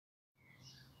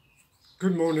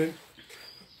Good morning.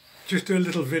 Just a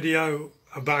little video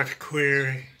about a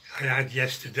query I had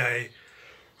yesterday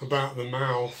about the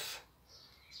mouth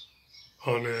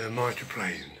on a Mitre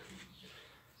plane.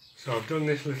 So I've done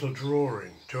this little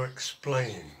drawing to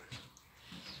explain.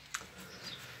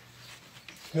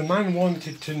 The man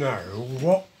wanted to know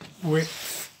what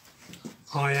width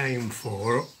I aim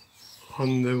for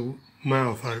on the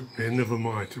mouth opening of a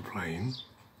Mitre plane,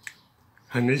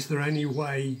 and is there any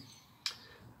way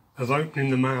of opening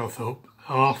the mouth up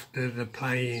after the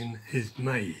plane is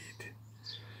made.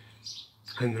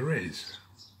 And there is,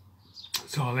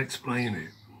 so I'll explain it.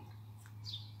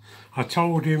 I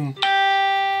told him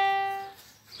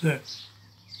that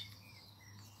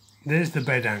there's the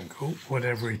bed angle,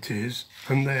 whatever it is,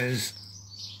 and there's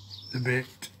the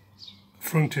bit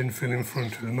front infill in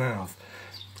front of the mouth.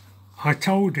 I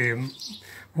told him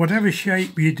whatever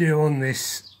shape you do on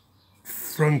this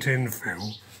front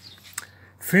infill,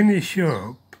 finish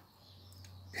up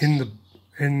in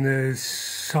the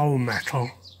sole metal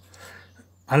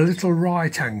a little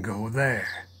right angle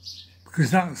there,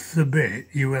 because that's the bit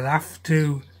you will have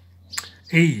to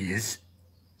ease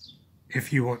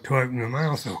if you want to open the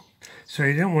mouth up. So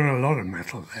you don't want a lot of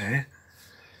metal there,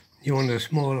 you want a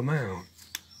small amount.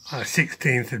 A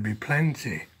 1/16 would be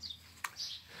plenty.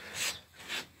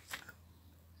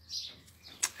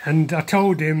 And I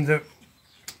told him that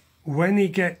when he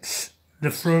gets the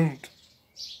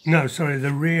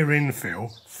rear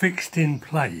infill fixed in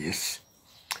place,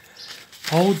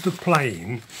 hold the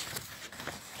plane,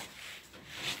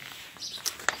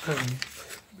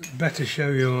 better show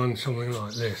you on something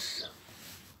like this.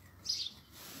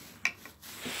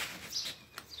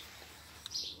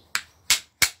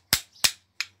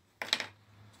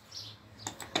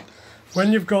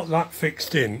 When you've got that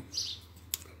fixed in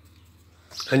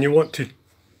and you want to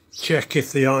check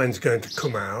if the iron's going to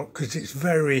come out, because it's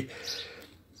very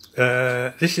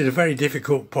this is a very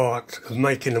difficult part of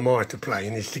making a Mitre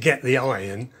plane, is to get the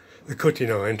iron, the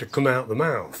cutting iron, to come out the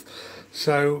mouth.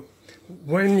 So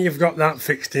when you've got that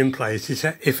fixed in place,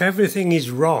 if everything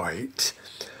is right,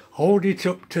 hold it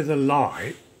up to the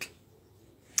light,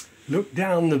 look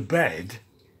down the bed,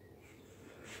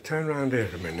 turn around here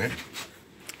a minute,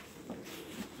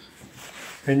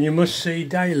 and you must see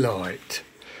daylight.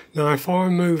 Now if I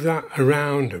move that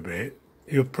around a bit,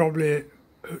 you'll probably at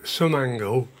some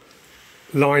angle,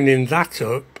 lining that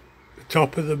up, the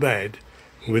top of the bed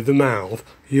with the mouth,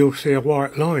 you'll see a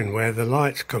white line where the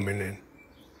light's coming in.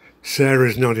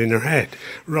 Sarah's nodding her head.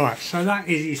 Right, so that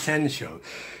is essential.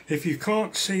 If you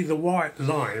can't see the white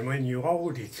line when you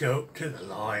hold it up to the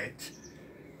light,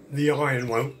 the iron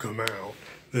won't come out.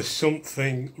 There's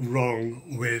something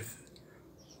wrong with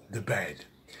the bed.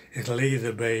 It'll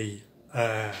either be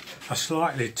a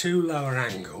slightly too lower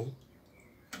angle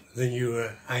than you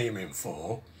were aiming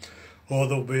for, or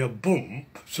there'll be a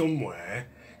bump somewhere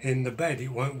in the bed, it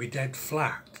won't be dead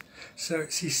flat. So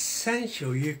it's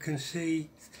essential you can see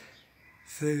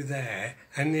through there,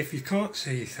 and if you can't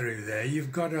see through there,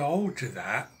 you've got to alter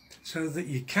that so that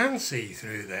you can see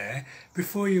through there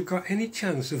before you've got any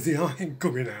chance of the iron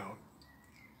coming out.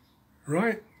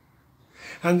 Right?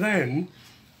 And then,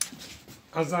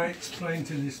 as I explained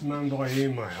to this man by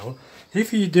email,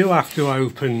 if you do have to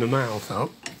open the mouth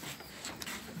up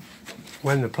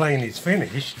when the plane is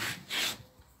finished,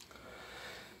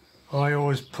 I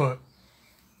always put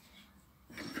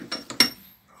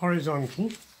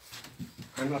horizontal,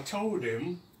 and I told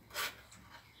him,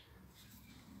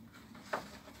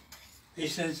 he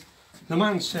says, the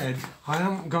man said, I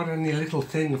haven't got any little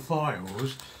thin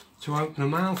files to open the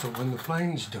mouth up when the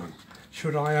plane's done.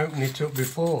 Should I open it up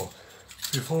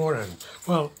beforehand?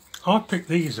 Well, I picked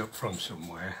these up from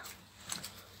somewhere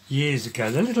years ago.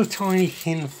 They're little tiny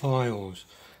thin files,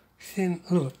 thin,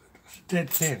 look, dead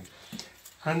thin.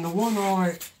 And the one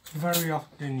I very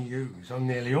often use on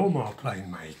nearly all my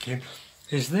plane making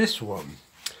is this one.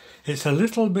 It's a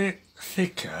little bit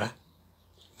thicker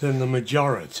than the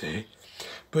majority,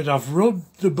 but I've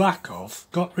rubbed the back off,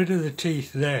 got rid of the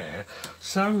teeth there,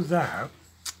 so that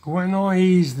when I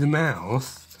ease the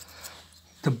mouth,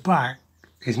 the back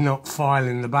is not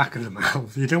filing the back of the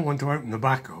mouth. You don't want to open the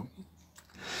back up.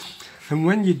 And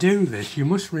when you do this, you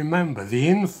must remember the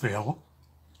infill,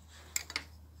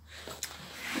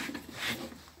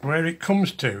 where it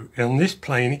comes to, on this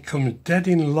plane it comes dead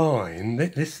in line,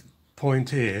 this point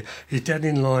here is dead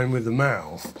in line with the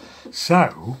mouth.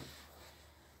 So,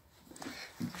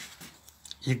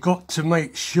 you've got to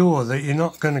make sure that you're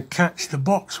not going to catch the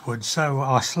boxwood, so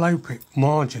I slope it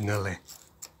marginally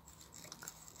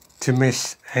to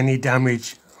miss any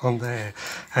damage on there,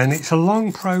 and it's a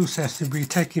long process to be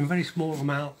taking very small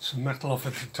amounts of metal off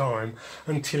at a time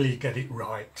until you get it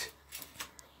right.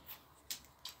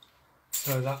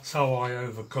 So that's how I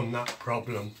overcome that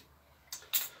problem,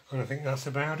 and I think that's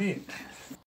about it.